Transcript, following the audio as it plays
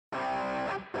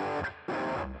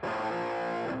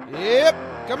Yep.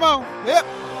 Come on. Yep.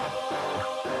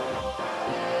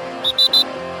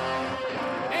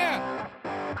 Yeah.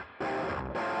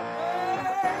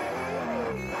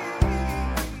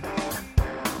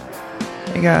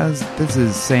 Hey guys, this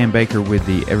is Sam Baker with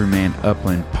the Everyman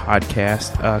Upland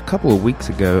podcast. A couple of weeks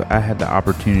ago, I had the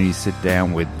opportunity to sit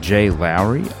down with Jay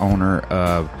Lowry, owner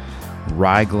of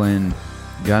Ryglen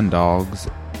Gundogs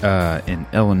in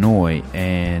Illinois,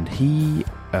 and he's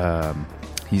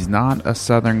not a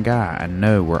Southern guy. I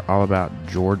know we're all about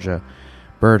Georgia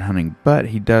bird hunting, but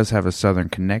he does have a Southern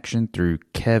connection through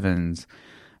Kevin's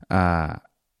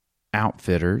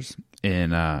Outfitters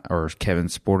or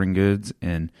Kevin's Sporting Goods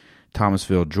in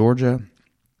Thomasville, Georgia.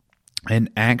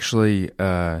 And actually,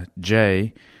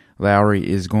 Jay Lowry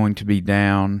is going to be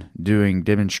down doing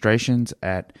demonstrations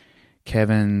at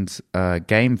Kevin's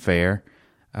Game Fair.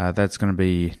 That's going to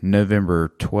be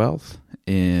November 12th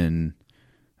in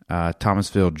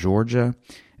Thomasville, Georgia.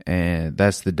 And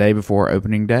that's the day before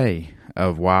opening day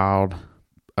of wild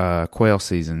quail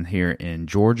season here in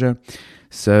Georgia.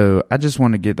 So I just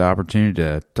want to get the opportunity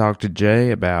to talk to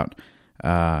Jay about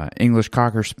English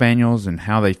Cocker Spaniels and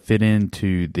how they fit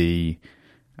into the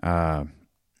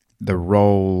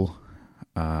role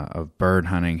of bird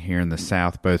hunting here in the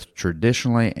South, both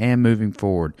traditionally and moving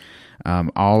forward.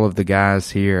 All of the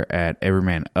guys here at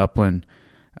Everyman Upland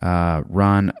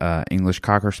run English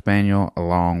Cocker Spaniel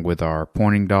along with our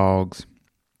pointing dogs,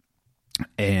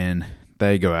 and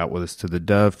they go out with us to the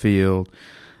dove field.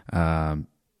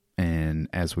 And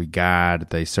as we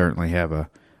guide, they certainly have a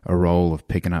role of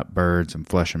picking up birds and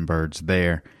flushing birds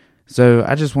there. So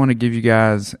I just want to give you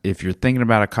guys, if you're thinking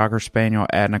about a Cocker Spaniel,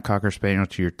 adding a Cocker Spaniel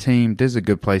to your team, this is a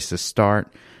good place to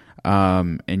start.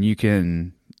 And you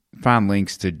can find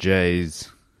links to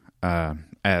Jay's to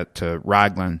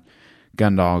Ryglen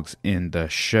Gundogs in the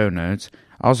show notes.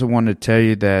 I also wanted to tell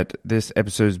you that this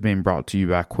episode is being brought to you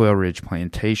by Quail Ridge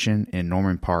Plantation in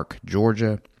Norman Park,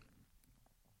 Georgia.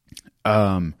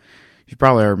 You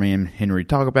probably heard me and Henry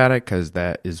talk about it because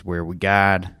that is where we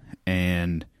guide,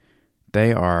 and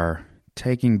they are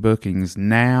taking bookings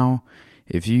now.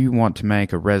 If you want to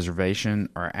make a reservation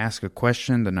or ask a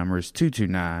question, the number is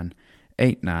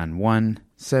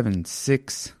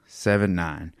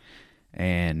 229-891-7679,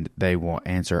 and they will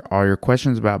answer all your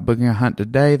questions about booking a hunt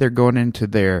today. They're going into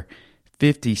their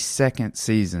 52nd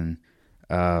season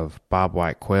of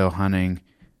bobwhite quail hunting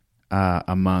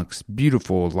amongst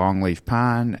beautiful longleaf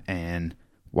pine and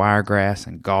wiregrass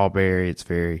and gallberry. It's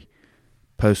very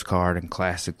postcard and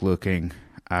classic looking.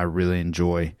 I really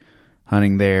enjoy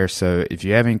hunting there. So if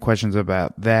you have any questions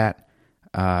about that,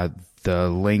 the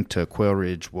link to Quail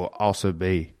Ridge will also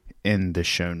be in the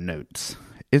show notes.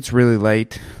 It's really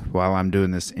late while I'm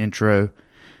doing this intro,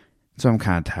 so I'm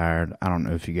kind of tired. I don't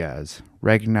know if you guys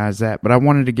recognize that, but I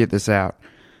wanted to get this out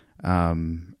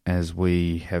as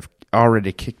we have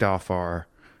already kicked off our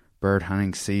bird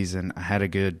hunting season. I had a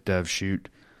good dove shoot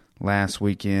last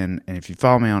weekend, and if you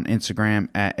follow me on Instagram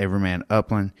at Everyman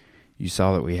Upland, you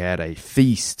saw that we had a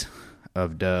feast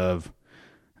of dove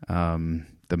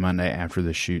the Monday after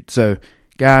the shoot. So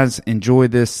guys, enjoy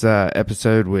this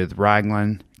episode with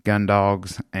Ryglen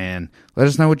Gundogs, and let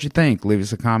us know what you think. Leave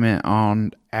us a comment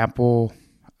on Apple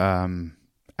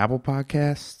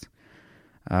Podcasts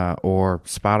or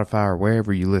Spotify or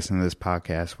wherever you listen to this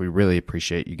podcast. We really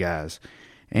appreciate you guys,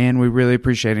 and we really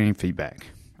appreciate any feedback.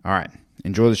 All right,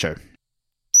 enjoy the show.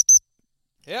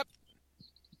 Yep.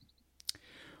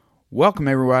 Welcome,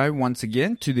 everybody, once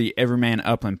again to the Everyman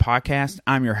Upland podcast.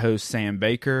 I'm your host, Sam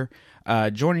Baker,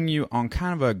 joining you on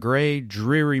kind of a gray,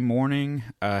 dreary morning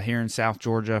here in South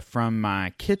Georgia from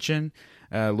my kitchen.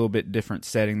 A little bit different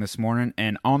setting this morning.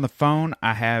 And on the phone,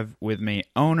 I have with me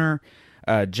owner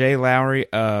Jay Lowry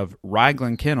of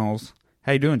Ryglen Kennels.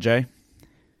 How you doing, Jay?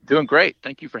 Doing great.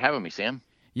 Thank you for having me, Sam.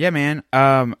 Yeah, man.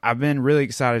 I've been really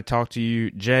excited to talk to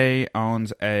you. Jay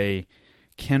owns a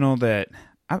kennel that,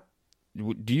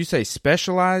 do you say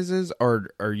specializes,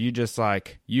 or are you just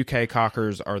like UK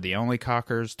cockers are the only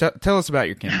cockers? Tell us about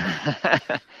your kennel.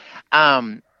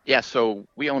 Yeah, so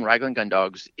we own Ryglen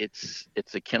Gundogs. It's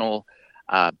a kennel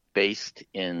based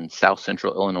in South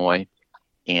Central Illinois,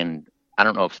 and I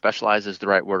don't know if specialize is the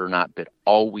right word or not, but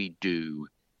all we do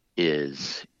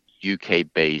is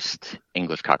UK-based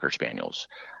English Cocker Spaniels.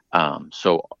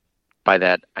 So by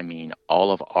that, I mean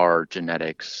all of our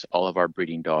genetics, all of our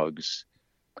breeding dogs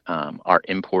are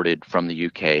imported from the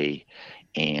UK,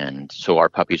 and so our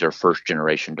puppies are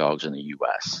first-generation dogs in the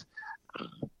U.S.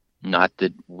 Not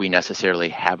that we necessarily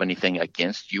have anything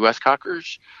against U.S.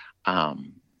 Cockers,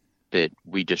 but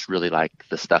we just really like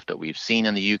the stuff that we've seen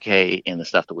in the UK and the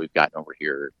stuff that we've gotten over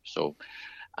here. So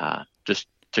just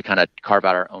to kind of carve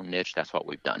out our own niche, that's what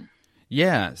we've done.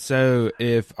 Yeah. So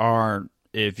if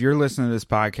you're listening to this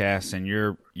podcast and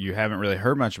you haven't really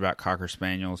heard much about Cocker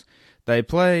Spaniels, they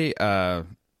play an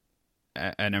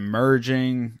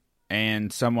emerging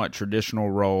and somewhat traditional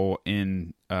role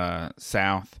in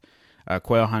South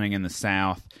quail hunting in the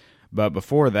South. But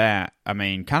before that, I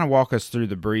mean, kind of walk us through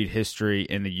the breed history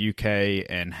in the UK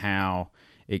and how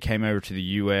it came over to the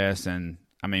US. And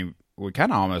I mean, we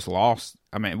kind of almost lost.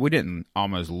 I mean, we didn't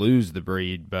almost lose the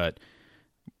breed, but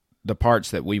the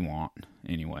parts that we want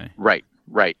anyway. Right.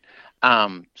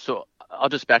 So I'll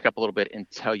just back up a little bit and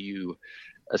tell you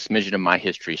a smidgen of my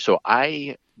history. So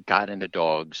I got into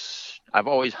dogs. I've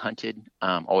always hunted,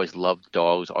 always loved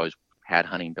dogs, always had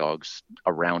hunting dogs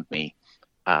around me,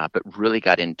 but really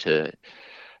got into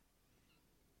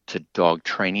dog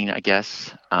training, I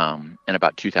guess. In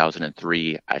about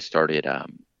 2003, I started. I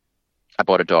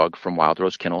bought a dog from Wild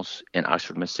Rose Kennels in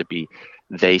Oxford, Mississippi.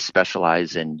 They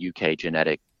specialize in UK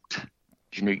genetics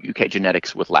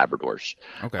with Labradors.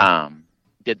 Okay.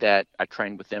 Did that. I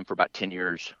trained with them for about 10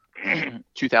 years.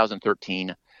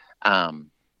 2013,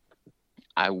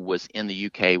 I was in the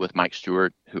UK with Mike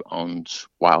Stewart, who owns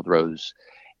Wild Rose,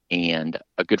 and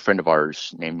a good friend of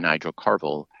ours named Nigel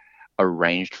Carville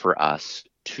arranged for us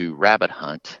to rabbit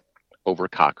hunt over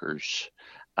cockers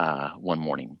one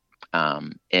morning.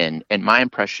 And my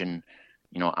impression,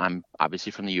 I'm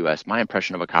obviously from the U.S. My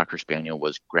impression of a Cocker Spaniel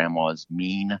was grandma's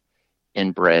mean,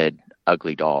 inbred,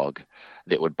 ugly dog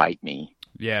that would bite me.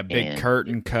 Yeah, big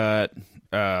curtain cut.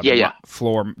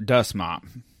 Floor dust mop.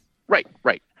 Right.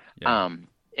 Yeah.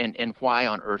 And why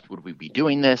on earth would we be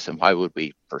doing this, and why would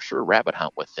we for sure rabbit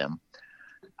hunt with them?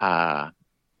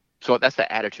 So that's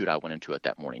the attitude I went into it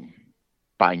that morning.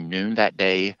 By noon that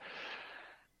day,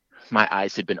 my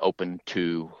eyes had been opened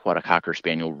to what a Cocker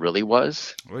Spaniel really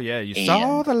was. Well, yeah, you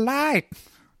saw the light.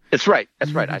 That's right.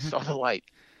 I saw the light.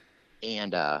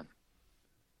 And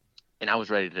I was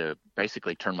ready to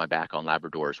basically turn my back on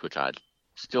Labradors, which I'd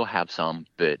still have some,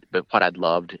 but what I'd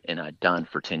loved and I'd done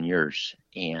for 10 years.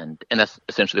 And that's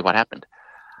essentially what happened.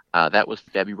 That was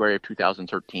February of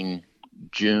 2013.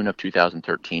 June of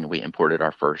 2013, we imported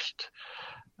our first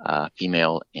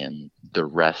female, and the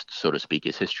rest, so to speak,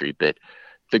 is history. But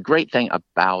the great thing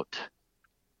about,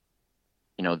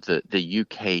 the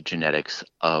UK genetics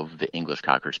of the English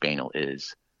Cocker Spaniel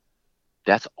is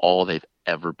that's all they've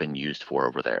ever been used for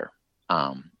over there,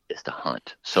 is to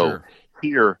hunt. So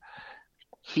sure.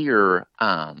 Here,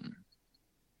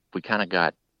 we kind of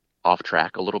got off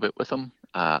track a little bit with them,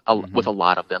 with a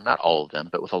lot of them, not all of them,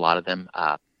 but with a lot of them,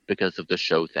 because of the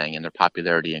show thing, and their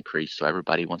popularity increased. So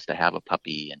everybody wants to have a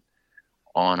puppy, and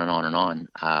on and on and on,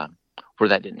 where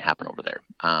that didn't happen over there.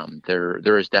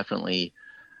 There is definitely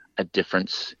a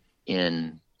difference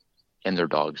in their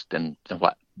dogs than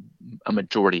what a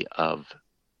majority of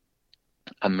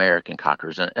American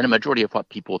cockers and a majority of what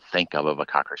people think of a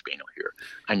Cocker Spaniel here.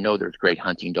 I know there's great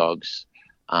hunting dogs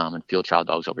and field trial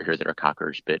dogs over here that are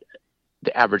cockers, but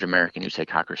the average American who say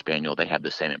Cocker Spaniel, they have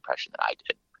the same impression that I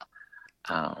did.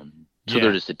 So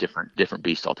they're just a different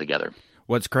beast altogether.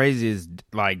 What's crazy is,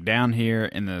 like, down here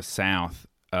in the South,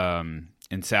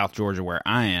 in South Georgia where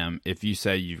I am, if you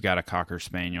say you've got a Cocker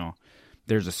Spaniel,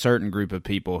 there's a certain group of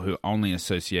people who only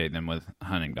associate them with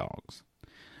hunting dogs.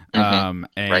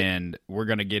 And we're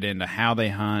going to get into how they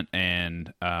hunt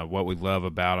and what we love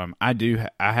about them.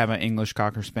 I have an English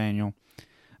Cocker Spaniel.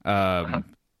 I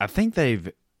think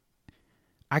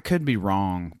I could be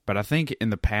wrong, but I think in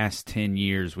the past 10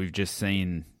 years, we've just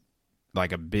seen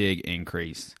like a big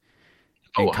increase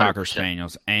in Cocker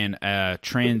Spaniels and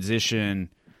transition.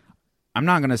 I'm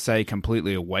not going to say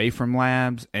completely away from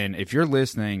labs. And if you're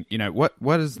listening,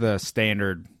 what is the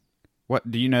standard?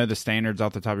 What do you know the standards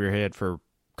off the top of your head for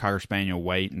Cocker Spaniel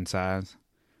weight and size?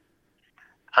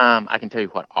 I can tell you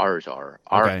what ours are.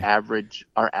 Our average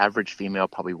female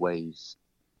probably weighs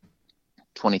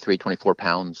 23, 24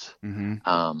 pounds.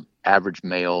 Average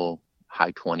male,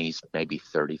 high 20s, maybe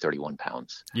 30, 31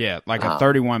 pounds. Yeah, like a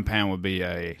 31 pound would be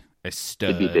a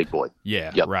stud. It'd be a big boy.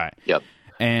 Yeah, yep. Right. Yep.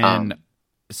 And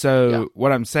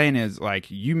what I'm saying is,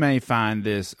 like, you may find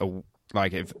this,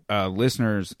 like, if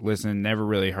listeners never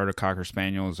really heard of Cocker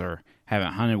Spaniels or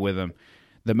haven't hunted with them,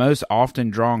 the most often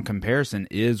drawn comparison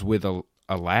is with a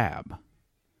lab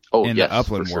in the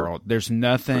upland world. There's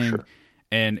nothing,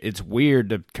 and it's weird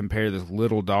to compare this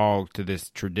little dog to this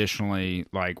traditionally,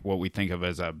 like, what we think of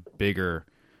as a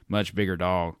much bigger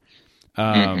dog.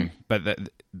 But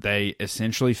they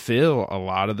essentially fill a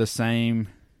lot of the same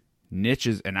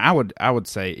niches, and I would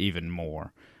say even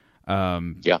more.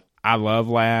 I love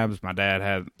labs. My dad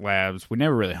had labs. We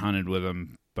never really hunted with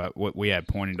them, but we had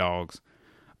pointy dogs.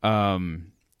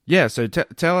 Yeah, so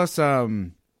tell us,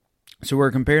 so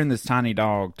we're comparing this tiny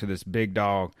dog to this big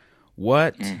dog.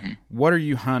 What are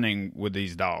you hunting with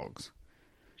these dogs?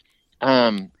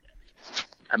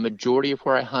 A majority of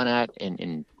where I hunt at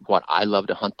and what I love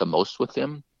to hunt the most with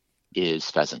them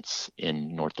is pheasants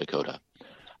in North Dakota.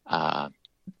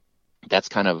 That's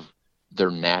kind of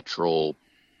their natural,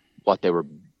 what they were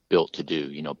built to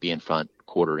do, be in front,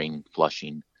 quartering,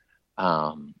 flushing.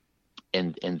 And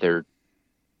they're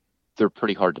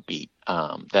pretty hard to beat.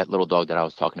 That little dog that I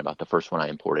was talking about, the first one I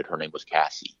imported, her name was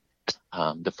Cassie.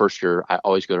 The first year, I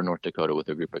always go to North Dakota with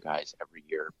a group of guys every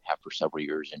year, have for several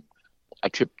years. And I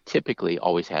typically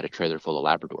always had a trailer full of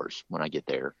Labradors when I get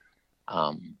there.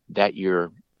 That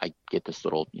year, I get this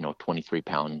little,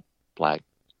 23-pound black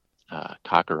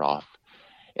cocker off,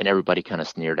 and everybody kind of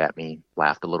sneered at me,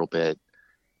 laughed a little bit.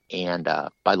 And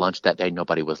by lunch that day,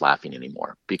 nobody was laughing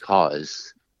anymore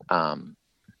because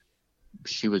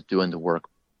she was doing the work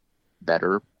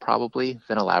better probably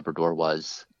than a Labrador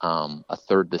was, a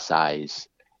third the size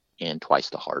and twice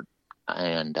the heart.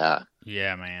 And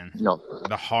yeah, man,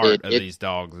 the heart of these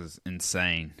dogs is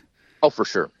insane. Oh, for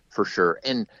sure.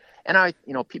 And I,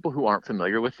 people who aren't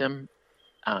familiar with them,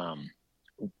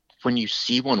 when you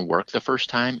see one work the first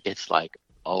time, it's like,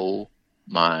 oh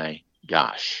my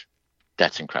gosh,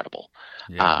 that's incredible.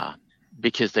 Yeah.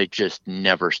 Because they just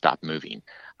never stop moving.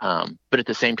 But at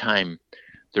the same time,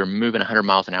 they're moving 100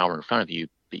 miles an hour in front of you.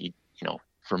 But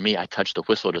for me, I touch the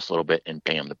whistle just a little bit and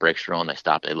bam, the brakes are on. They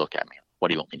stop. They look at me. What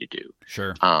do you want me to do?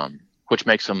 Sure. Which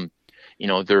makes them,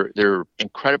 they're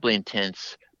incredibly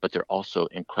intense, but they're also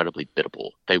incredibly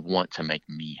biddable. They want to make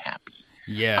me happy.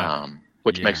 Yeah.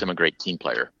 Which makes them a great team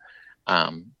player.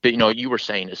 But you were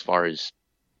saying as far as,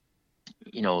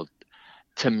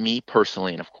 to me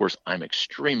personally, and of course I'm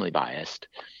extremely biased,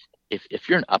 if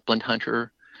you're an upland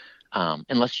hunter,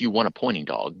 unless you want a pointing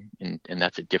dog, and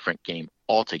that's a different game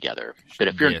altogether. But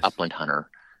if you're an upland hunter,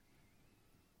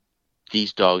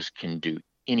 these dogs can do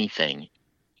anything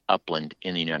upland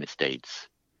in the United States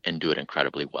and do it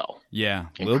incredibly well. Yeah,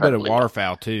 a little bit of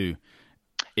waterfowl too.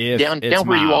 If down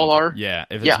where you all are. Yeah,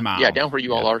 if it's mild. Yeah, down where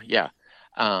you all are. Yeah.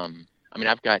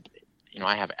 I've got,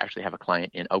 I have a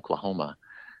client in Oklahoma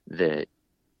that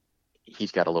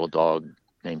he's got a little dog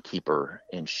named Keeper,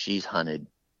 and she's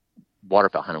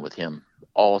waterfowl hunted with him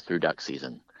all through duck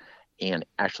season, and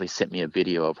actually sent me a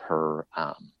video of her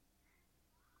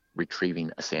retrieving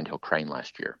a sandhill crane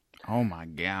last year. Oh my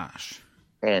gosh.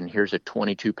 And here's a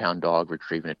 22-pound dog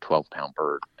retrieving a 12-pound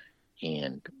bird.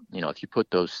 And, if you put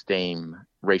those same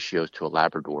ratios to a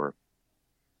Labrador,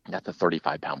 that's a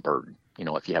 35-pound bird,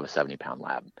 if you have a 70-pound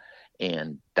lab.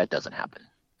 And that doesn't happen.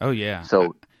 Oh, yeah.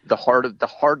 So the heart of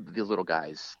these little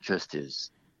guys just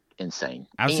is insane.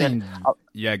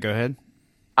 Yeah, go ahead.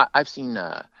 I've seen,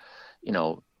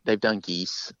 they've done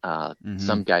geese.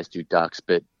 Some guys do ducks,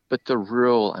 but the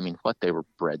real, what they were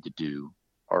bred to do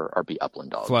are be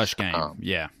upland dogs. Flush game.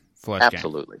 Flush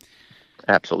absolutely. game.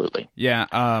 Absolutely. Yeah.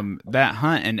 That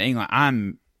hunt in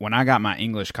England, when I got my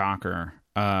English cocker,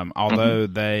 although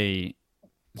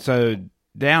so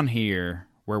down here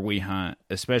where we hunt,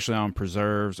 especially on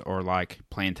preserves or like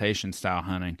plantation style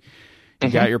hunting, you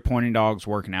got your pointing dogs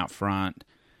working out front.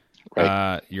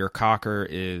 Right. Your cocker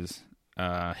is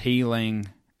heeling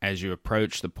as you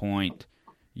approach the point.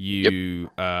 You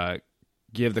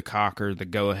give the cocker the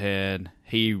go-ahead.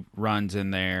 He runs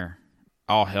in there.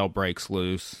 All hell breaks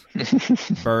loose.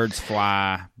 Birds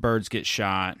fly. Birds get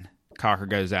shot. Cocker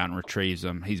goes out and retrieves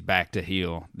them. He's back to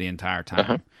heel the entire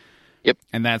time. Yep.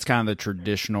 And that's kind of the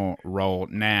traditional role.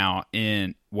 Now,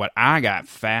 in what I got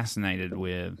fascinated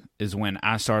with is when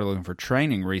I started looking for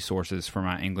training resources for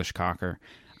my English cocker.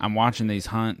 I'm watching these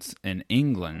hunts in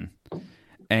England,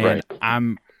 and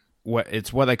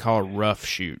it's what they call rough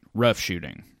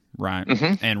shooting, right?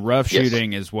 And rough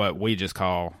shooting is what we just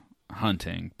call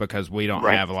hunting because we don't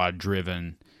have a lot of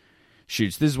driven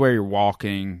shoots. This is where you're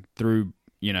walking through,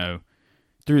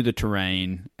 through the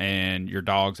terrain, and your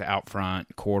dog's out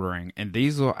front quartering. And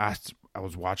I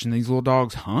was watching these little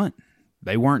dogs hunt.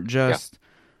 They weren't just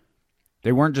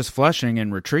flushing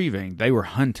and retrieving. They were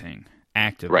hunting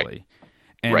actively. Right.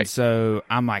 And so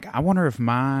I'm like, I wonder if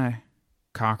my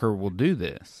cocker will do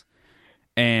this.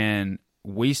 And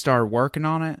we started working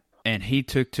on it, and he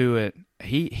took to it.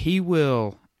 He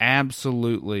will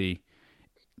absolutely.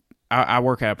 I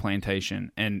work at a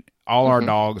plantation, and all our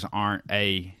dogs aren't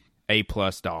A+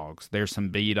 dogs. There's some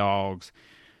B dogs.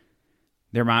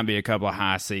 There might be a couple of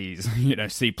high C's,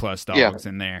 C+ dogs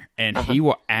in there. And he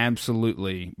will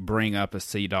absolutely bring up a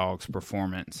C dog's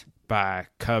performance by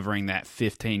covering that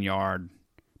 15-yard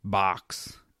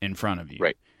box in front of you.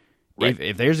 Right.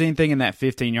 if there's anything in that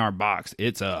 15-yard box,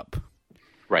 it's up.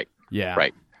 Right. Yeah.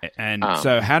 Right. And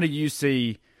so how do you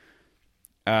see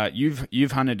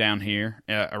you've hunted down here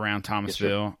around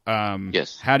Thomasville.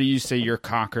 Yes. How do you see your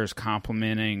cockers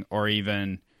complementing, or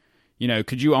even,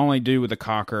 could you only do with a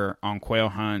cocker on quail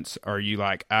hunts, or are you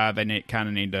like, they kind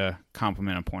of need to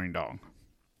complement a pointing dog?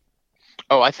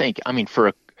 Oh, I think,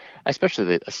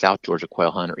 especially a South Georgia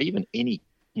quail hunt, or even any,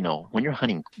 when you're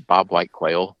hunting bobwhite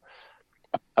quail,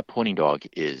 a pointing dog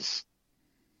is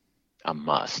a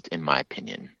must, in my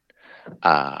opinion.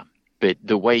 But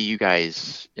the way you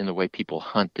guys and the way people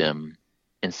hunt them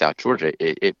in South Georgia,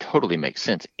 it totally makes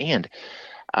sense. And,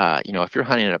 if you're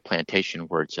hunting at a plantation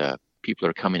where it's people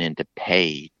are coming in to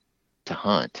pay to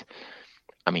hunt,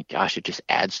 gosh, it just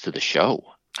adds to the show.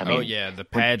 The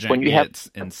pageant when you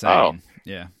gets insane.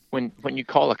 Yeah. When you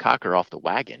call a cocker off the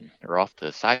wagon or off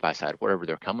the side-by-side, wherever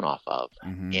they're coming off of,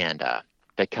 and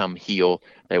they come heel,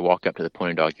 they walk up to the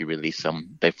pointing dog, you release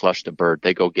them, they flush the bird,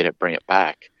 they go get it, bring it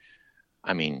back.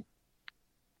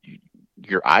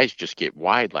 Your eyes just get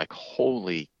wide, like,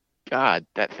 holy God,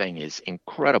 that thing is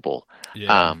incredible.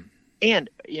 Yeah. And,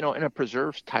 in a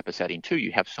preserves type of setting too,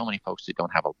 you have so many folks that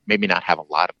don't maybe not have a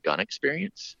lot of gun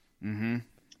experience. Mm-hmm.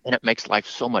 And it makes life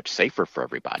so much safer for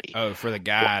everybody. Oh, for the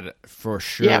guide, for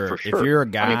sure. Yeah, for sure. If you're a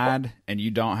guide and you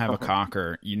don't have a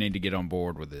cocker, you need to get on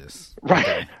board with this. Right,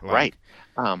 okay? Right.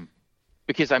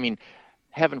 Because,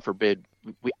 heaven forbid,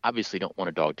 we obviously don't want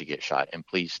a dog to get shot, and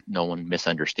please, no one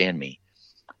misunderstand me.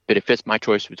 But if it's my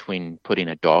choice between putting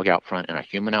a dog out front and a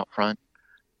human out front,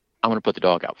 I'm going to put the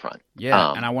dog out front.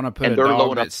 Yeah, and I want to put a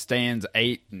dog that stands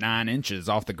 8-9 inches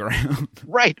off the ground.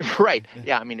 Right.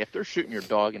 Yeah, if they're shooting your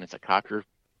dog and it's a cocker,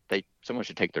 someone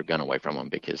should take their gun away from them,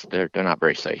 because they're not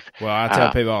very safe. Well, I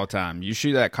tell people all the time, you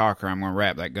shoot that cocker, I'm going to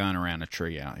wrap that gun around a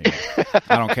tree out here.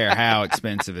 I don't care how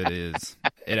expensive it is.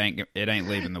 It ain't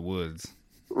leaving the woods.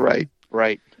 Right.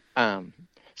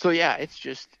 So yeah, it's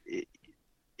just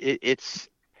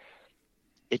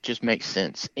it just makes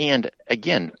sense. And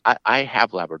again, I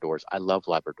have Labradors. I love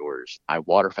Labradors. I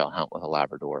waterfowl hunt with a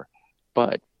Labrador.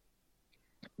 But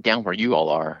down where you all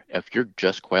are, if you're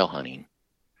just quail hunting,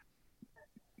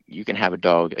 you can have a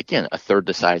dog, again, a third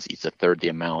the size, eats a third the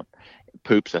amount,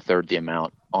 poops a third the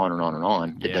amount, on and on and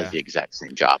on. It does the exact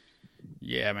same job.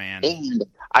 Yeah, man. And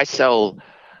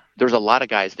there's a lot of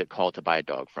guys that call to buy a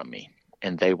dog from me,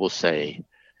 and they will say,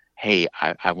 hey,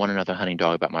 I want another hunting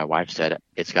dog, but my wife said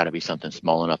it's got to be something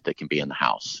small enough that can be in the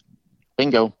house.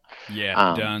 Bingo.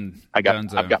 Yeah, done. I've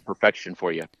got perfection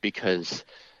for you, because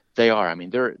they are.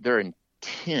 They're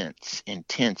intense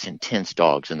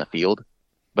dogs in the field,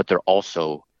 but they're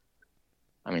also,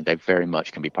 they very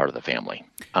much can be part of the family.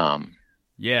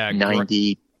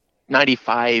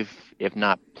 95, if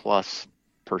not plus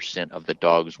 % of the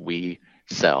dogs we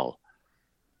sell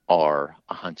are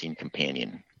a hunting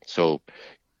companion. So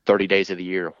 30 days of the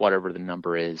year, whatever the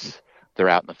number is, they're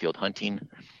out in the field hunting.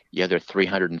 The other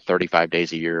 335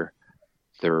 days a year,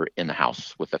 they're in the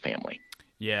house with the family.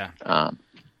 Yeah.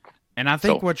 And I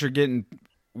think what you're getting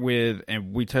with,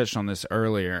 and we touched on this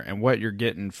earlier, and what you're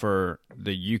getting for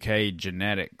the UK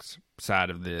genetics side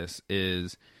of this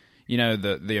is,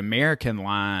 the American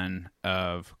line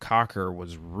of cocker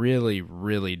was really,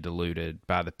 really diluted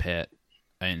by the pet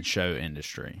and show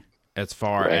industry as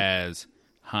far as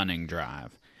hunting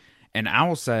drive. And I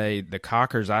will say the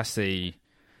cockers I see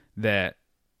that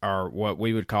are what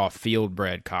we would call a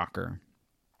field-bred cocker,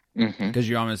 because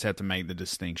you almost have to make the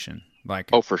distinction.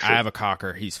 Like, for sure. I have a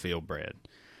cocker, he's field-bred.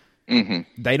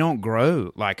 Mm-hmm. They don't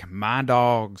grow. Like, my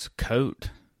dog's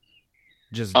coat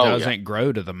just doesn't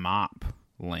grow to the mop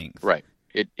length. Right.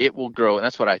 It will grow, and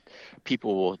that's what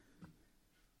people will,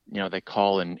 they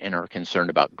call and are concerned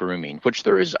about grooming, which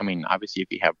there is. Obviously,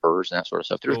 if you have burrs and that sort of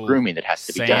stuff, there's grooming that has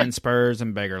to be done. Sand spurs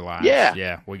and beggar lice.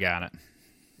 Yeah, we got it.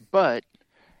 But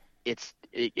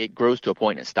it grows to a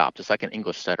point and it stops. It's like an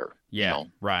English setter. Yeah,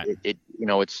 right.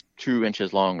 It's 2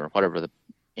 inches long or whatever.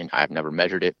 And I've never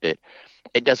measured it, but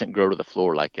it doesn't grow to the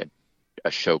floor like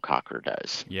a show cocker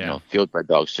does. Yeah. Field-bred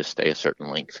dogs just stay a certain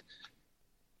length.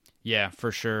 Yeah,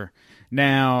 for sure.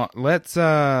 Now let's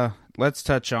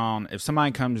touch on, if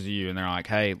somebody comes to you and they're like,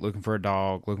 hey, looking for a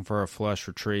dog, looking for a flush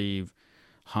retrieve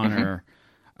hunter,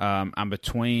 I'm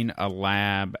between a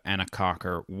lab and a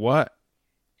cocker. What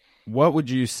would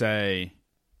you say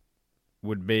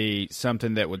would be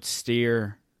something that would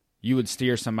steer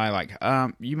somebody like,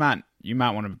 you might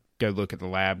want to go look at the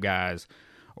lab guys,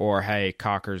 or hey,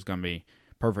 cocker's going to be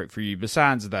perfect for you,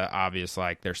 besides the obvious,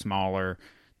 like they're smaller,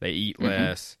 they eat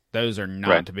less. Those are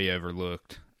not to be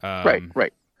overlooked.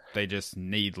 Right. They just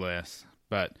need less.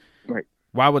 But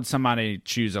why would somebody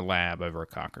choose a lab over a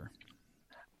cocker?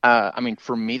 I mean,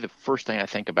 for me, the first thing I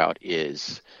think about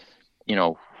is,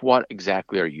 what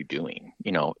exactly are you doing?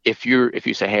 If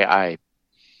you say, hey,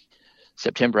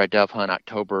 September I dove hunt,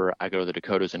 October I go to the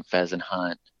Dakotas and pheasant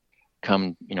hunt,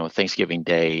 come, Thanksgiving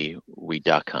Day we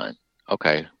duck hunt.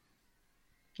 Okay.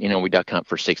 We duck hunt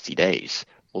for 60 days.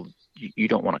 Well, you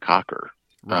don't want a cocker.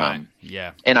 Right.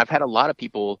 Yeah. And I've had a lot of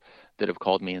people that have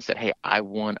called me and said, hey, I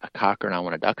want a cocker and I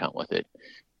want to duck hunt with it.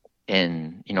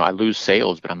 And, I lose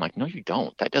sales, but I'm like, no, you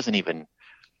don't. That doesn't even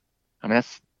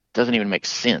make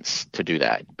sense to do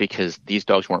that because these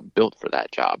dogs weren't built for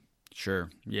that job. Sure.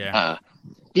 Yeah.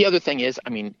 The other thing is, I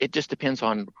mean, it just depends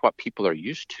on what people are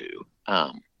used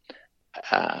to.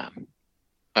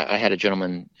 I had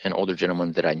an older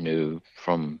gentleman that I knew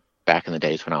from back in the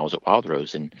days when I was at Wild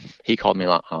Rose, and he called me a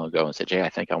long time ago and said, Jay, I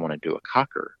think I want to do a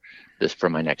cocker this for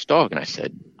my next dog. And I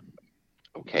said,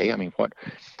 okay, I mean, what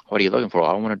are you looking for?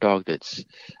 I want a dog that's,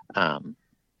 I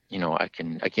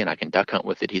can duck hunt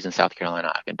with it. He's in South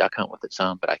Carolina. I can duck hunt with it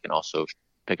some, but I can also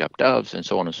pick up doves and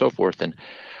so on and so forth. And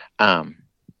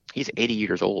he's 80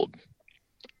 years old,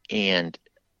 and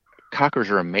cockers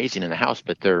are amazing in the house,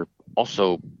 but they're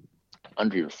also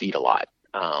under your feet a lot.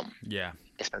 Yeah.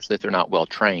 Especially if they're not well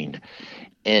trained.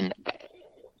 And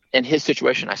in his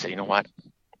situation, I said, you know what?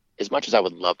 As much as I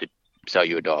would love to sell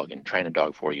you a dog and train a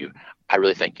dog for you, I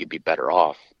really think you'd be better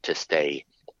off to stay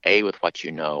A, with what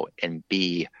you know, and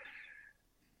B,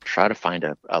 try to find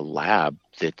a lab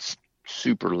that's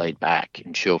super laid back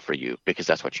and chill for you, because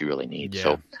that's what you really need. Yeah.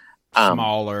 So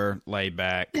smaller, laid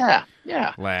back. Yeah.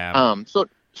 Lab.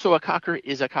 So a cocker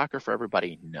is a cocker for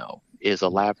everybody? No. Is a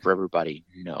lab for everybody?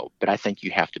 No. But I think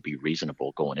you have to be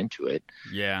reasonable going into it.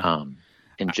 Yeah.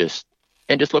 And just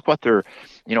look what they're,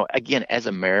 again, as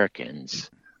Americans,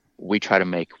 we try to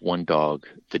make one dog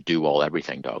the do-all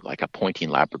everything dog, like a pointing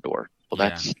Labrador.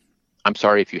 Well, I'm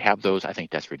sorry if you have those. I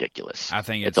think that's ridiculous. I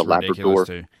think it's a ridiculous Labrador,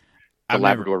 too. A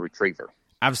Labrador Retriever.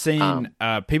 I've seen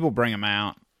people bring them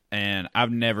out, and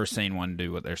I've never seen one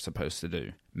do what they're supposed to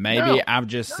do. Maybe I've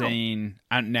just seen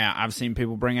I've seen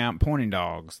people bring out pointing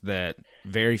dogs that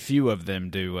very few of them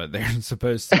do what they're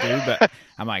supposed to do. But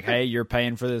I'm like, hey, you're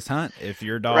paying for this hunt. If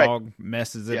your dog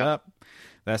messes it up,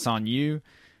 that's on you.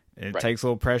 It takes a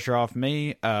little pressure off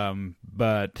me.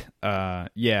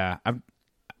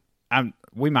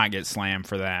 We might get slammed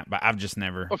for that, but I've just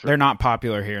never. Oh, sure. They're not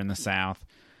popular here in the South.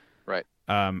 Right.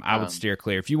 I would steer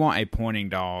clear. If you want a pointing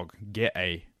dog, get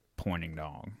a pointing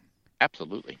dog.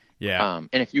 Absolutely. Yeah.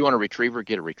 And if you want a retriever,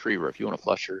 get a retriever. If you want a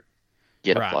flusher,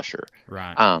 get a flusher.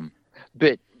 Right.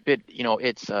 But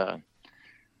it's the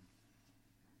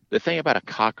thing about a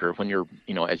cocker, when you're,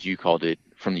 as you called it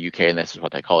from the UK, and this is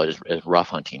what they call it, is rough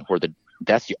hunting, where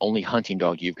that's the only hunting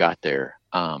dog you've got there.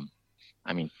 I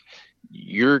mean,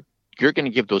 you're going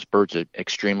to give those birds an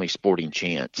extremely sporting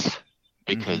chance,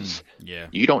 because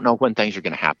you don't know when things are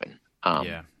going to happen.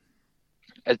 I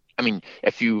mean,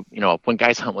 if when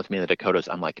guys hunt with me in the Dakotas,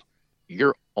 I'm like,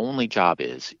 your only job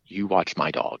is you watch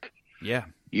my dog. Yeah.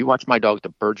 You watch my dog. The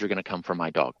birds are going to come from my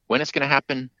dog. When it's going to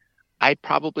happen, I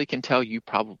probably can tell, you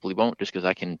probably won't, just because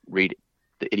I can read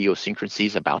the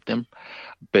idiosyncrasies about them.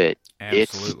 But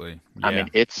absolutely, I mean,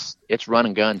 it's run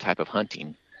and gun type of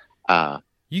hunting.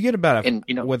 You get about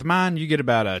with mine, you get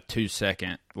about a 2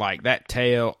 second, like that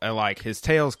tail, like his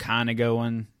tail's kind of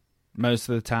going most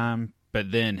of the time,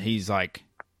 but then he's like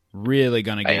really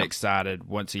going to get excited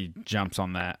once he jumps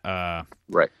on that,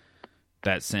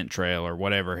 that scent trail or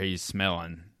whatever he's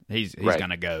smelling. He's going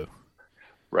to go.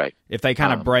 Right. If they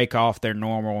kind of break off their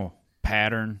normal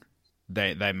pattern,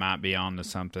 they might be on to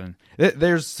something.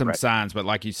 There's some signs, but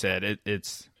like you said,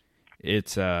 it's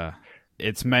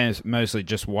mostly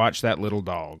just watch that little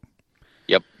dog.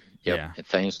 Yep. Yeah.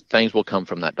 Things will come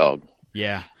from that dog.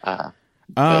 Yeah. I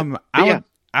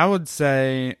would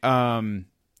say,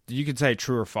 you could say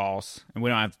true or false, and we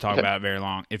don't have to talk about it very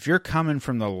long. If you're coming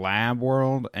from the lab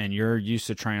world and you're used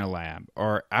to training a lab,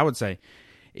 or I would say,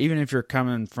 even if you're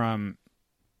coming from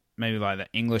maybe like the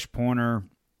English pointer,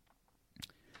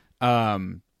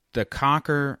 the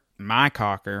cocker, my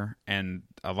cocker, and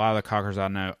a lot of the cockers I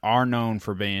know are known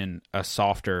for being a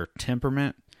softer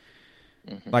temperament.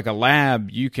 Mm-hmm. Like a lab,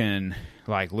 you can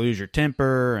like lose your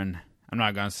temper, and I'm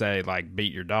not going to say like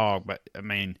beat your dog, but I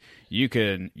mean, you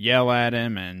can yell at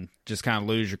him and just kind of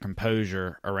lose your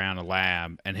composure around a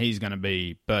lab, and he's going to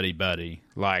be buddy.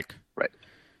 Like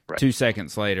 2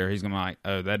 seconds later, he's going to be like,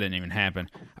 oh, that didn't even happen.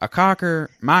 A cocker,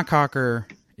 my cocker,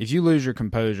 if you lose your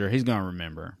composure, he's going to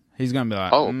remember. He's going to be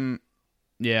like,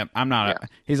 yeah, I'm not.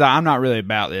 He's like, I'm not really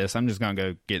about this. I'm just going to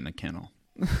go get in the kennel.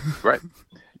 Right.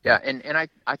 Yeah, and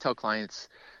I tell clients,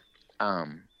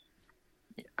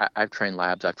 I've trained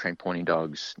labs, I've trained pointing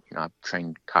dogs, I've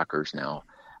trained cockers now.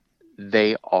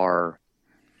 They are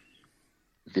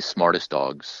the smartest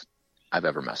dogs I've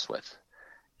ever messed with.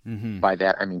 Mm-hmm. By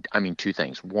that, I mean two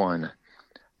things. One,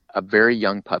 a very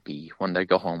young puppy, when they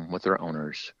go home with their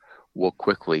owners, will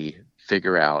quickly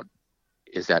figure out,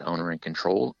 is that owner in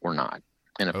control or not?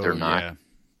 And if they're not,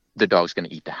 the dog's going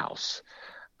to eat the house.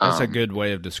 That's a good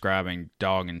way of describing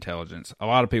dog intelligence. A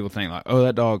lot of people think like, oh,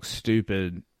 that dog's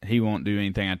stupid. He won't do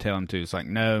anything I tell him to. It's like,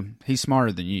 no, he's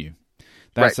smarter than you.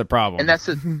 That's the problem. And that's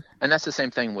the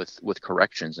same thing with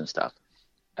corrections and stuff.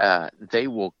 They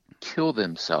will kill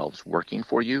themselves working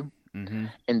for you, mm-hmm.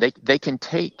 and they can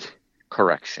take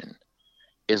correction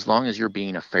as long as you're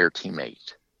being a fair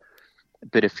teammate.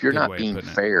 But if you're not being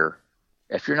fair,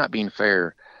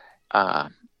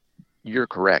 you're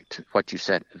correct. What you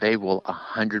said, they will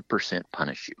 100%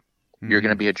 punish you. Mm-hmm. You're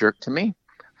going to be a jerk to me?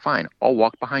 Fine. I'll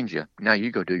walk behind you. Now you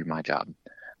go do my job.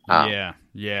 Yeah.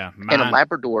 And a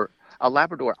Labrador,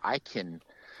 I can,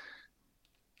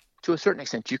 to a certain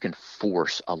extent, you can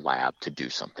force a lab to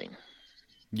do something.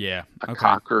 Yeah. A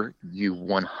cocker, you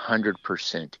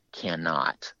 100%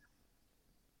 cannot.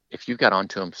 If you got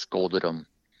onto them, scolded them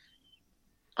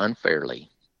unfairly,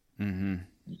 mm-hmm.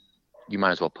 you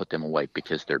might as well put them away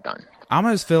because they're done. I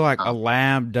almost feel like a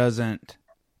lab doesn't,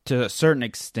 to a certain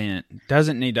extent,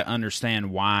 doesn't need to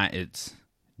understand why it's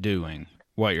doing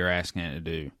what you're asking it to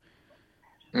do.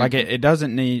 Mm-hmm. Like, it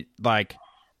doesn't need, like,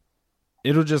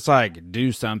 it'll just, like,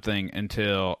 do something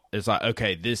until it's like,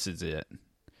 okay, this is it.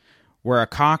 Where a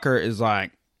cocker is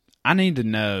like, I need to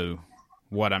know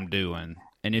what I'm doing.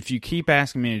 And if you keep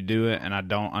asking me to do it and I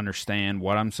don't understand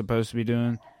what I'm supposed to be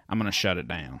doing, I'm going to shut it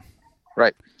down.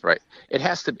 Right.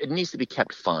 It needs to be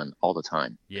kept fun all the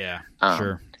time. Yeah,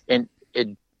 sure. And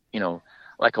it,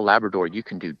 like a Labrador, you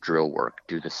can do drill work,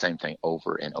 do the same thing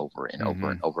over and over and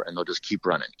over and over, and they'll just keep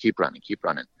running.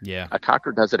 Yeah. A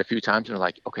cocker does it a few times and they're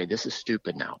like, okay, this is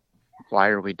stupid now. Why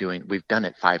are we doing, we've done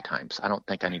it 5 times. I don't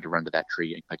think I need to run to that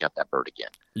tree and pick up that bird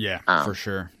again. Yeah, for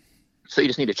sure. So you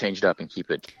just need to change it up and keep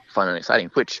it fun and exciting,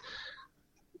 which,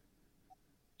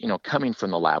 coming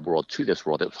from the lab world to this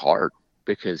world, it was hard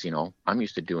because, I'm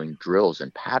used to doing drills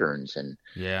and patterns and,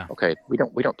 okay, we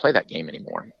don't play that game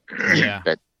anymore. Yeah.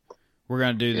 But we're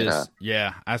going to do this.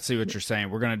 Yeah, I see what you're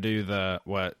saying. We're going to do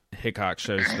what Hickok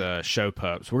shows, the show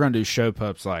pups. We're going to do show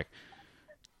pups like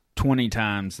 20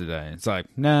 times today. It's like,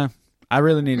 no, I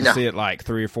really need to see it like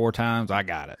 3 or 4 times. I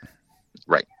got it.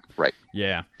 Right.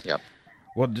 Yeah. Yep.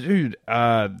 Well, dude,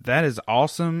 that is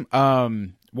awesome.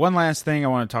 One last thing I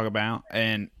want to talk about,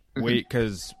 and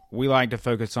because we like to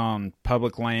focus on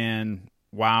public land,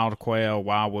 wild quail,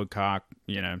 wild woodcock.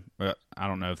 I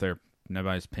don't know if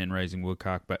nobody's pen raising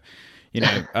woodcock, but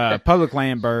public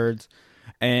land birds.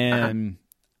 And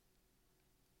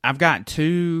I've got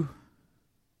two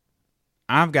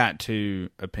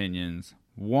opinions.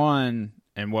 One,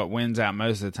 and what wins out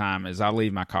most of the time, is I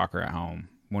leave my cocker at home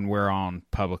when we're on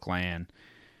public land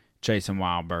chasing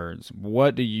wild birds.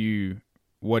 What do you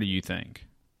think?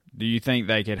 Do you think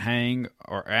they could hang?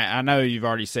 Or I know you've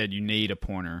already said you need a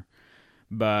pointer,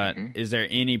 but is there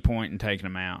any point in taking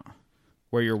them out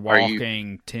where you're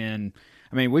walking 10?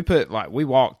 I mean, we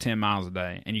walk 10 miles a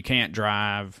day, and you can't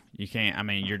drive. You can't. I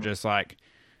mean, you're just like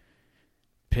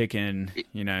picking,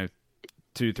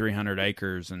 200-300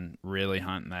 acres and really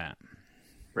hunting that.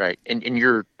 Right. And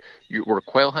we're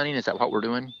quail hunting. Is that what we're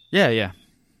doing? Yeah.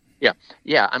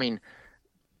 I mean,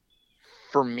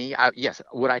 for me, yes.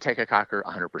 Would I take a cocker?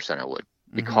 100% I would,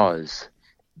 because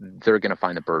they're going to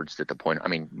find the birds at the point. I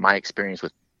mean, my experience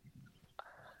with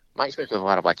a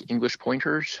lot of like English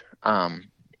pointers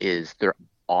is they're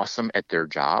awesome at their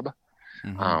job.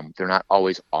 They're not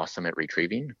always awesome at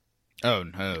retrieving. Oh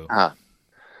no.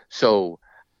 So,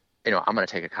 I'm going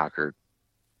to take a cocker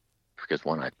because,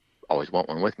 one, I always want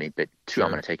one with me, but two, I'm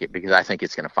going to take it because I think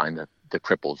it's going to find the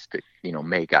cripples that,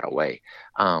 may got away.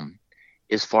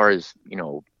 As far as,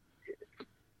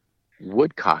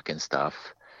 woodcock and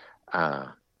stuff,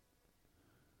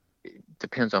 it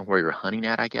depends on where you're hunting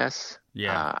at, I guess.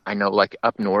 Yeah. I know, like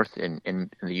up north in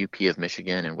the UP of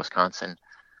Michigan and Wisconsin,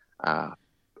 a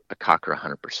cocker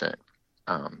 100%.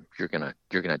 You're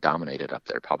gonna dominate it up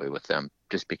there probably with them,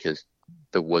 just because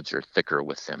the woods are thicker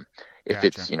with them. If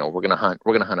it's we're gonna hunt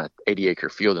an 80-acre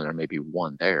field and there may be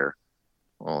one there,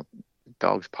 well, the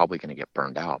dog's probably gonna get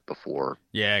burned out before.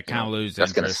 Yeah, kind of lose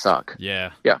that's interest. gonna suck.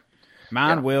 Yeah.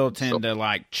 Mine Yeah. will tend to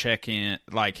like check in,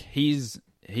 like he's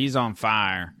on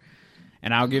fire,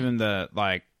 and I'll give him the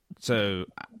like. So,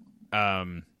 I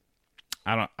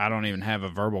don't even have a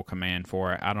verbal command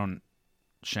for it.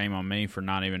 shame on me for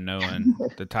not even knowing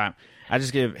the time. I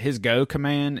just give his go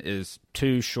command is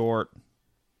 2 short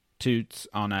toots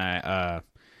on a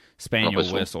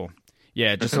spaniel whistle.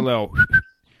 Yeah, just a little,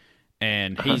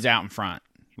 and he's out in front.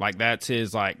 Like that's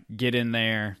his like get in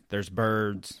there. There's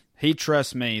birds. He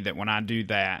trusts me that when I do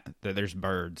that there's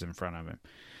birds in front of him.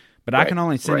 But I can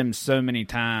only send him so many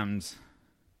times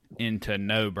into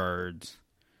no birds.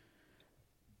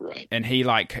 Right. And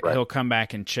he'll come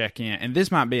back and check in. And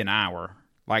this might be an hour.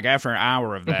 Like after an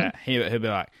hour of that, he'll be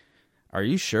like, "Are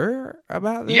you sure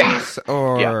about this?" Yeah.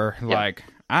 Or like,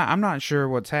 I'm not sure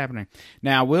what's happening.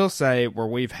 Now I will say where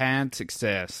we've had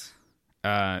success,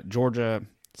 Georgia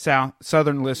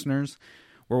southern listeners,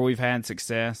 where we've had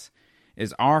success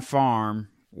is our farm.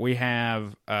 We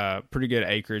have pretty good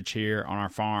acreage here on our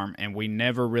farm, and we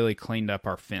never really cleaned up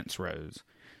our fence rows.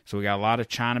 So we got a lot of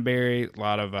chinaberry, a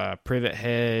lot of privet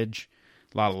hedge,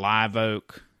 a lot of live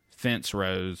oak fence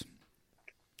rows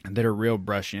that are real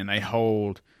brushy, and they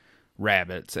hold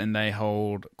rabbits and they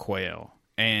hold quail.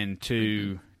 And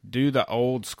to do the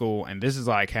old school, and this is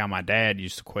like how my dad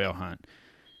used to quail hunt.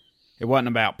 It wasn't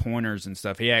about pointers and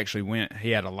stuff. He actually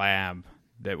he had a lab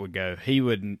that would go. He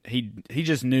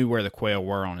just knew where the quail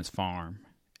were on his farm,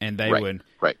 and they would.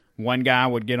 Right. One guy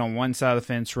would get on one side of the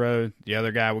fence row, the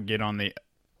other guy would get on the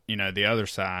other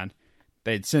side.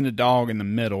 They'd send a dog in the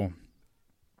middle,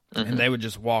 and they would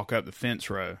just walk up the fence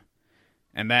row,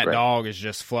 and that dog is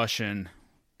just flushing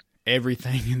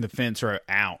everything in the fence row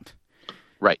out.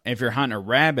 Right. And if you're hunting a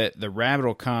rabbit, the rabbit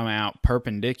will come out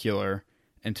perpendicular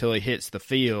until he hits the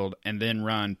field, and then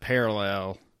run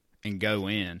parallel and go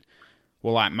in.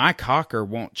 Well, like my cocker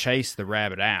won't chase the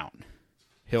rabbit out.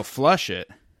 He'll flush it.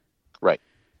 Right.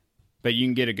 But you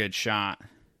can get a good shot.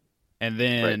 And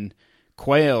then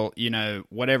quail,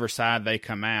 whatever side they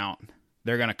come out,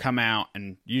 they're going to come out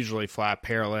and usually fly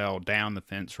parallel down the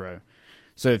fence row.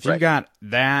 So if you've got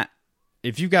that,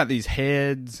 if you've got these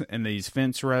heads and these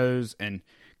fence rows and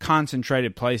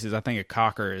concentrated places, I think a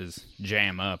cocker is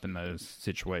jam up in those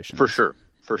situations. For sure.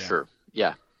 For sure.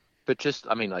 Yeah. But just,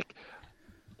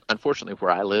 unfortunately,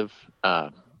 where I live,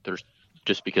 there's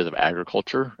just because of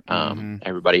agriculture,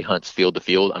 everybody hunts field to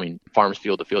field. Farms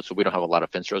field to field, so we don't have a lot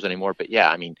of fence rows anymore. But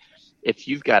yeah, if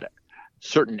you've got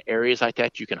certain areas like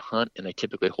that you can hunt, and they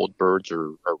typically hold birds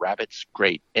or rabbits,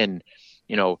 great. And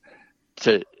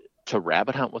to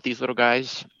rabbit hunt with these little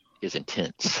guys is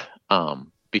intense,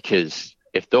 because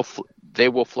if they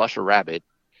will flush a rabbit,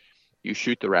 you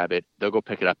shoot the rabbit, they'll go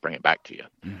pick it up, bring it back to you.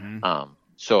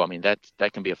 So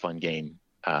that can be a fun game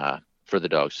for the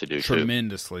dogs to do.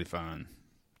 Tremendously fun.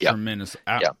 Yeah. Tremendous.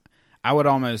 I would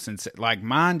almost like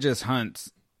mine just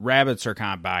hunts. Rabbits are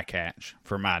kind of bycatch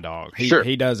for my dog.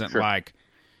 He doesn't like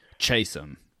chase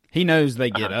them. He knows they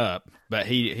get up, but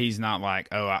he's not like,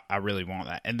 oh, I really want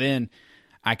that. And then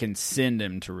I can send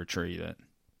him to retrieve it.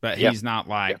 But he's not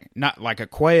like a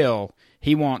quail.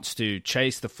 He wants to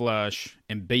chase the flush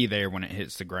and be there when it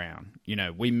hits the ground.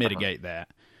 We mitigate that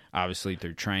obviously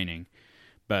through training.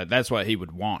 But that's what he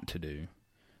would want to do.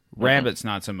 Rabbits,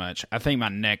 not so much. I think my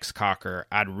next cocker,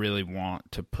 I'd really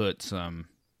want to put some,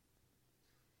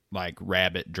 like,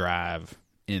 rabbit drive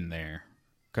in there.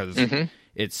 Because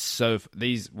it's so...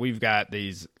 We've got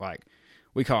these, like,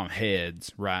 we call them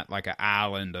heads, right? Like an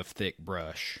island of thick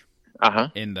brush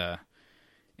in the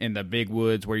big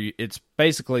woods where it's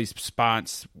basically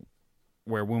spots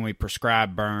where when we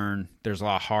prescribe burn, there's a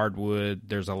lot of hardwood,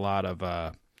 there's a lot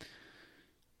of...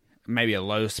 maybe a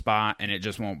low spot, and it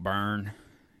just won't burn,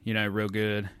 real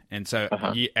good. And so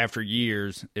after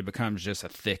years, it becomes just a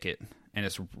thicket, and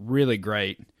it's really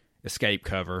great escape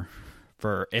cover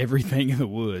for everything in the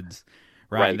woods,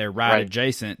 right? And they're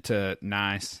adjacent to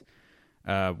nice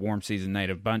warm season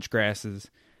native bunch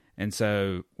grasses. And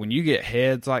so when you get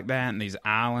heads like that and these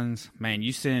islands, man,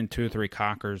 you send 2 or 3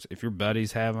 cockers. If your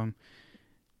buddies have them,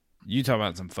 you talk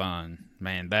about some fun,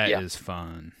 man. That is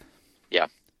fun. Yeah.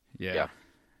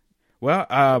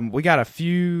 Well, we got a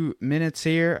few minutes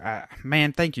here.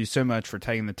 Man, thank you so much for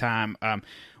taking the time.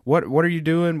 What are you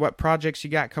doing? What projects you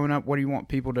got coming up? What do you want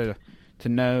people to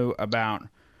know about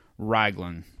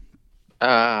Ryglen?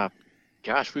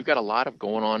 Gosh, we've got a lot of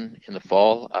going on in the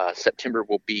fall. September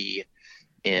will be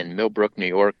in Millbrook, New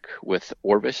York with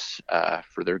Orvis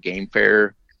for their game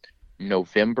fair.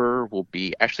 November will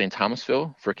be actually in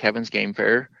Thomasville for Kevin's game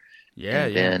fair.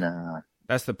 Then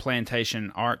that's the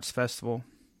Plantation Arts Festival.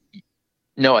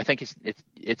 No, I think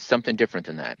it's something different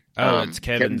than that. It's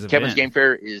Kevin's event. Kevin's game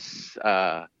fair is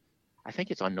I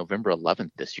think it's on November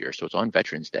 11th this year, so it's on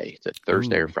Veterans Day. It's a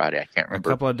Thursday or Friday. I can't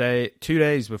remember. 2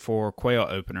 days before quail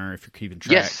opener, if you're keeping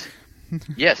track.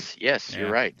 Yes, Yeah.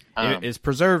 you're right. It's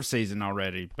preserve season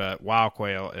already, but wild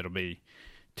quail, it'll be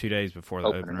 2 days before the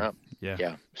Opening opener. up. Yeah.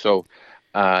 Yeah. So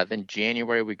then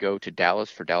January we go to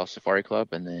Dallas for Dallas Safari Club,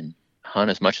 and then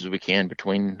hunt as much as we can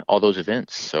between all those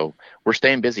events. So we're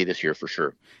staying busy this year for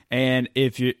sure. And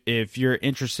if you're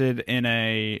interested in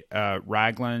a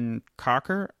Ryglen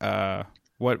cocker,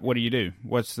 what do you do?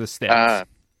 What's the steps?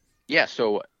 Yeah.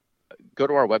 So go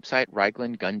to our website,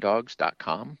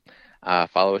 RyglenGundogs.com.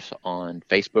 Follow us on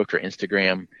Facebook or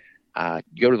Instagram.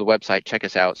 Go to the website, check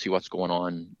us out, see what's going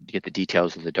on, get the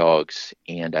details of the dogs,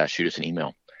 and shoot us an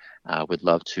email. We'd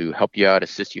love to help you out,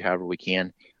 assist you however we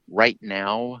can. Right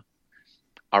now,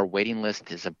 our waiting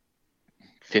list is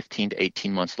 15 to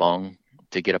 18 months long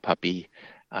to get a puppy.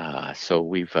 So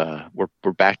we're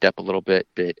backed up a little bit,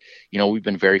 but we've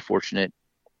been very fortunate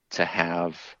to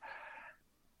have,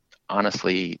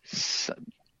 honestly,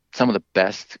 some of the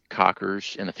best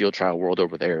cockers in the field trial world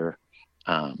over there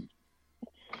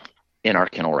in our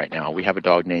kennel right now. We have a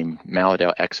dog named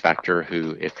Maladale X Factor,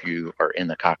 who, if you are in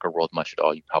the cocker world much at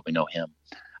all, you probably know him.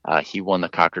 He won the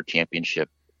cocker championship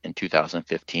in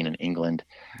 2015 in England.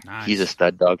 Nice. He's a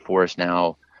stud dog for us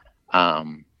now.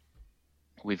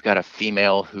 We've got a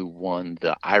female who won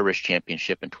the Irish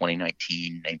championship in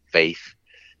 2019 named Faith.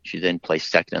 She then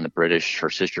placed second in the British. Her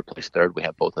sister placed third. We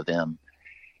have both of them.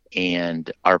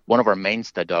 And one of our main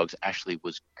stud dogs actually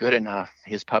was good enough.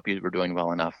 His puppies were doing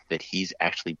well enough that he's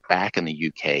actually back in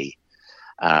the UK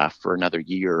for another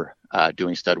year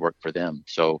doing stud work for them.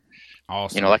 So,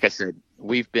 awesome. Like I said,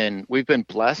 we've been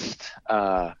blessed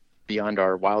beyond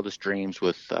our wildest dreams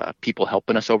with people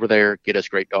helping us over there, get us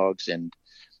great dogs, and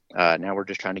now we're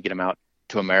just trying to get them out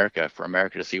to America for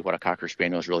America to see what a Cocker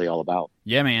Spaniel is really all about.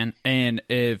 Yeah, man. And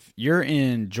if you're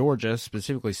in Georgia,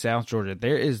 specifically South Georgia,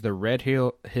 there is the Red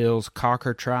Hills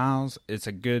Cocker Trials. It's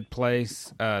a good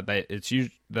place. The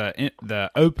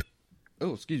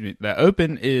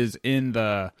Open is in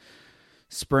the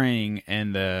spring,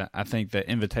 and I think the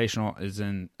Invitational is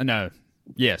the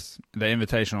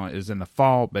Invitational is in the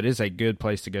fall, but it's a good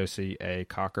place to go see a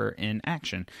cocker in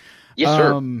action. Yes,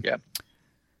 sir. Yeah.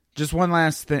 Just one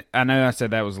last thing. I know I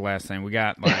said that was the last thing. We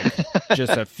got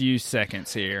just a few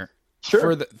seconds here.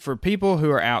 Sure. For people who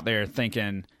are out there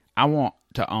thinking, I want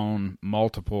to own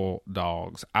multiple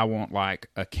dogs. I want like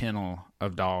a kennel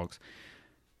of dogs.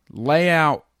 Lay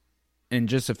out in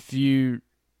just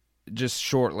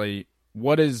shortly,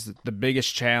 what is the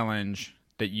biggest challenge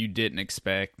that you didn't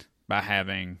expect by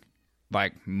having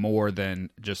like more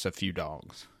than just a few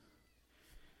dogs?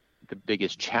 The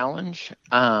biggest challenge?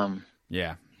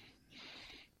 Yeah.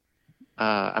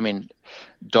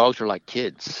 Dogs are like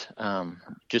kids.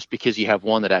 Just because you have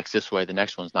one that acts this way, the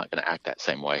next one's not going to act that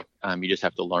same way. You just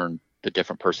have to learn the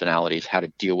different personalities, how to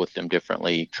deal with them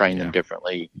differently, train them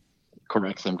differently,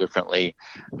 correct them differently.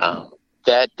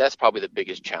 That's probably the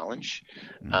biggest challenge.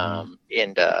 Mm-hmm.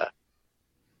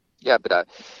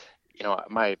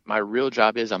 My real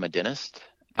job is I'm a dentist.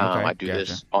 I do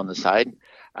this on the side.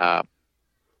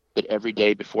 But every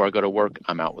day before I go to work,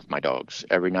 I'm out with my dogs.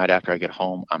 Every night after I get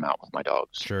home, I'm out with my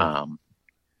dogs. Sure.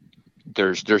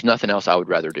 There's nothing else I would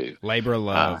rather do. Labor of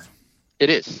love. It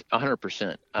is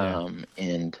 100%.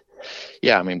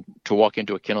 To walk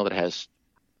into a kennel that has,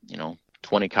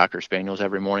 20 Cocker Spaniels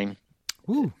every morning,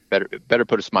 better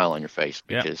put a smile on your face,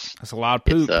 because that's a lot of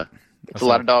poop. It's a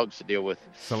lot of dogs to deal with.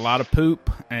 It's a lot of poop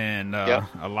and a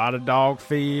lot of dog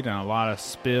feed and a lot of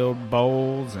spilled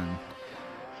bowls and.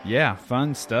 Yeah,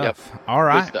 fun stuff. Yep. All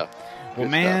right. Good stuff. Well,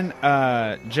 man,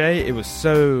 Jay, it was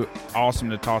so awesome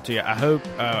to talk to you. I hope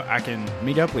I can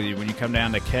meet up with you when you come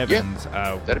down to Kevin's.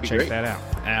 That'd be check great. that out.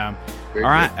 Very all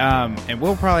right. good. And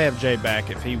we'll probably have Jay back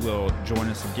if he will join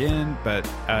us again. But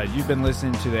you've been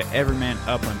listening to the Everyman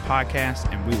Upland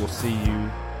podcast, and we will see you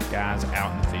guys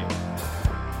out in the field.